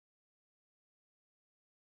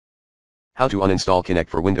How to uninstall Kinect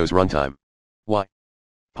for Windows Runtime. Why?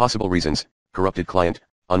 Possible reasons: corrupted client,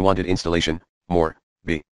 unwanted installation, more.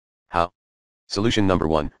 B. How? Solution number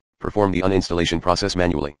 1, perform the uninstallation process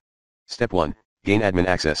manually. Step 1, gain admin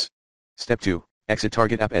access. Step 2, exit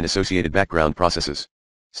target app and associated background processes.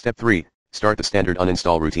 Step 3, start the standard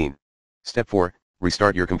uninstall routine. Step 4,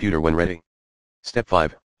 restart your computer when ready. Step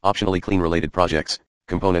 5, optionally clean related projects,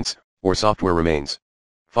 components, or software remains.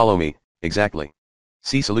 Follow me, exactly.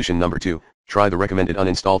 See solution number 2, try the recommended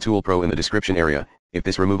Uninstall Tool Pro in the description area, if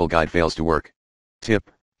this removal guide fails to work. Tip,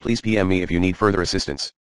 please PM me if you need further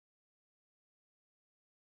assistance.